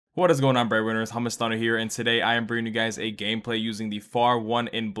What is going on, Breadwinners? HummusThunder here, and today I am bringing you guys a gameplay using the FFAR 1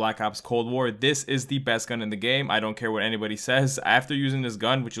 in Black Ops Cold War. This is the best gun in the game. I don't care what anybody says. After using this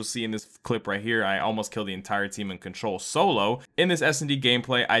gun, which you'll see in this clip right here, I almost killed the entire team in control solo. In this S&D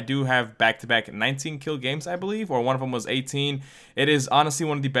gameplay, I do have back-to-back 19 kill games, I believe, or one of them was 18. It is honestly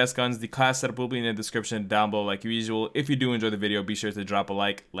one of the best guns. The class setup will be in the description down below like usual. If you do enjoy the video, be sure to drop a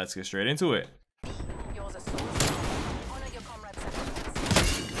like. Let's get straight into it.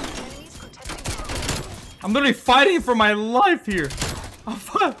 I'm literally fighting for my life here. Oh,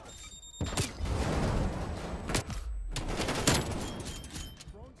 fuck.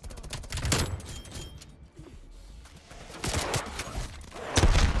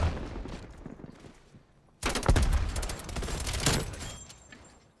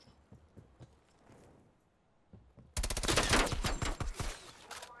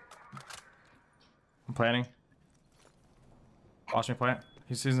 I'm planning. Watch me plant.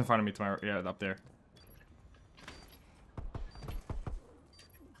 He's in front of me to my, yeah, up there.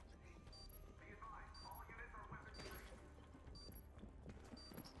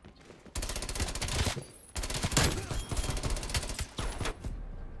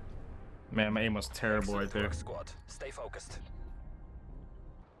 Man, my aim was terrible right there. Squad, stay focused.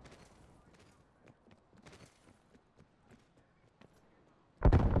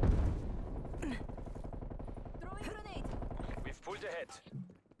 We've pulled ahead.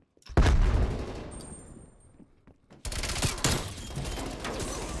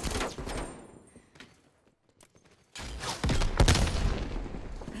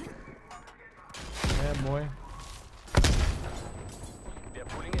 Yeah, boy. They're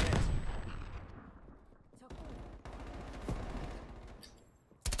pulling ahead.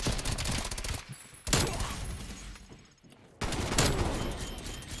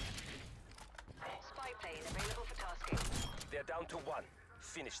 They're down to one.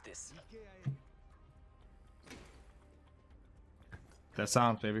 Finish this. That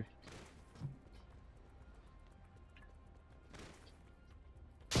sounds, baby.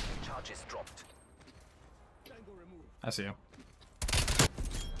 Charges dropped. I see him.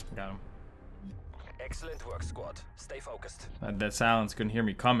 Got him. Excellent work, squad. Stay focused. That sounds couldn't hear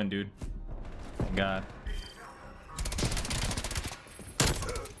me coming, dude. Thank God.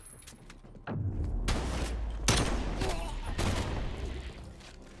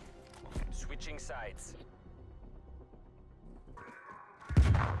 Switching sides.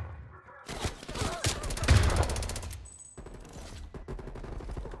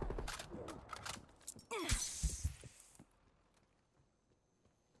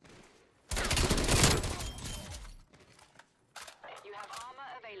 You have armor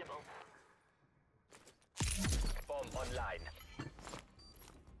available. Bomb online.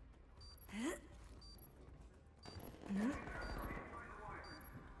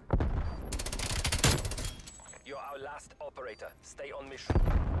 You're our last operator. Stay on mission.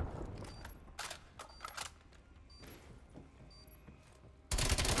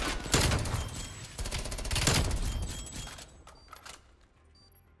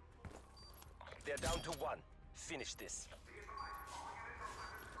 They're down to one. Finish this.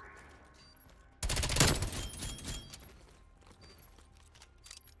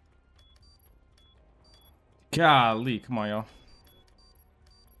 Golly, come on, y'all.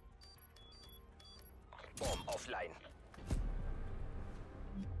 Bomb offline.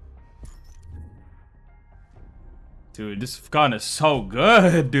 Dude, this gun is so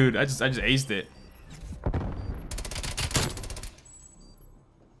good, dude. I just aced it.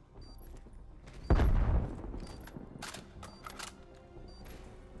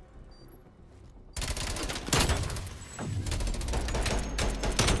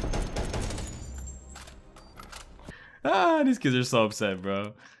 Ah, these kids are so upset,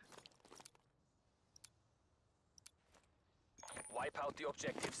 bro. Wipe out the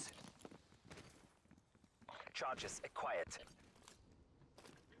objectives. Charges acquired.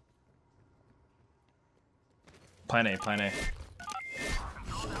 Plan A, plan A.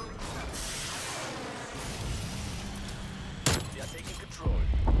 They are taking control.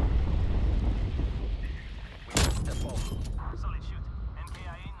 We lost the bomb. Solid shoot.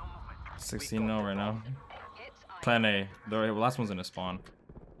 MKIA, no movement. 16-0 right now. Hits Plan A. The last one's in a spawn.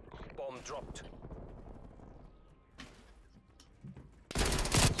 Bomb dropped.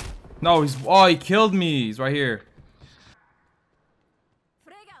 No, he's. Oh, he killed me. He's right here.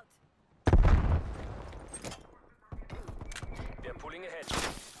 They're pulling ahead.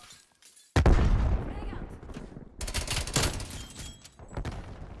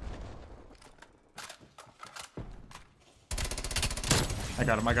 I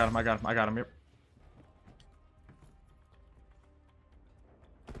got him. I got him. I got him. I got him. Yep.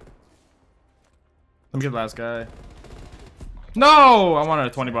 Let me get the last guy. No! I wanted a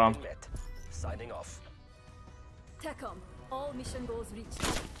 20 bomb. Signing off. TACOM, all mission goals reached.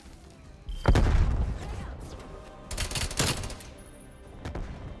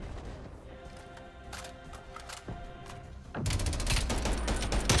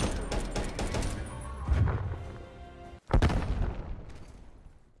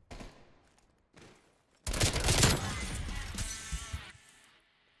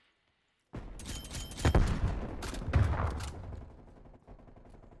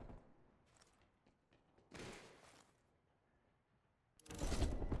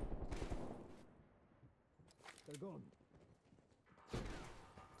 They're gone.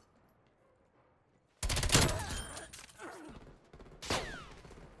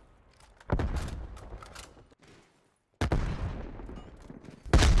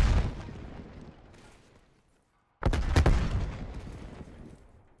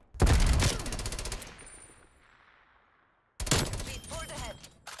 Speed forward ahead.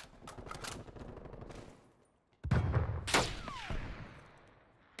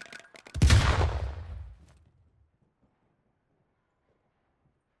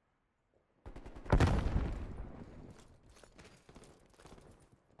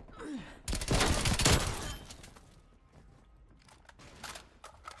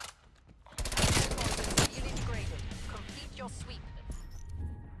 Unit degraded. Complete your sweep.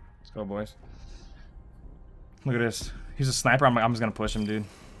 Let's go, boys. Look at this. He's a sniper. I'm just gonna push him, dude.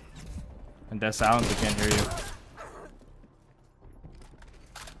 And death silence, I can't hear you.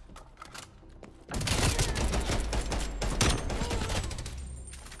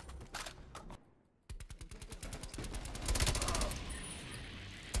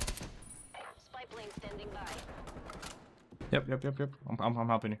 Spy plane standing by. Yep. I'm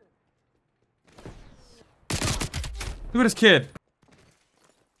helping you. Look at this kid.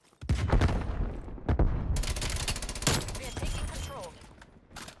 We are taking control.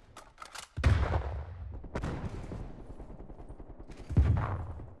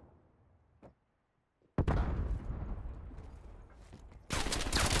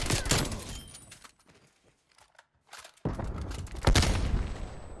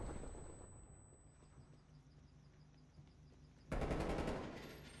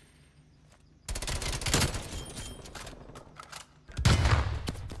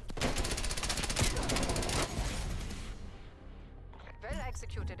 Well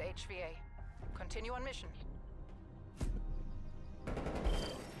executed, HVA. Continue on mission.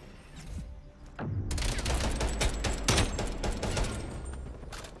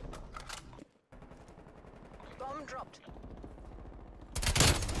 Bomb dropped.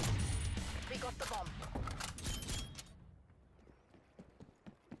 We got the bomb.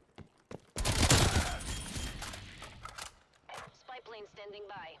 Spy plane standing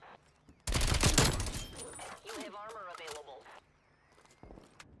by. You have armor available.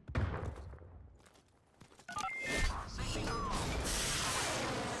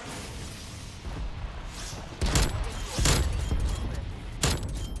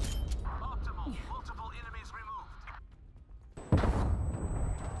 Optimal. Multiple enemies removed.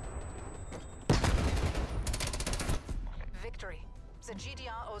 Victory. The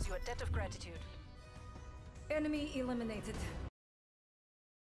GDR owes you a debt of gratitude. Enemy eliminated.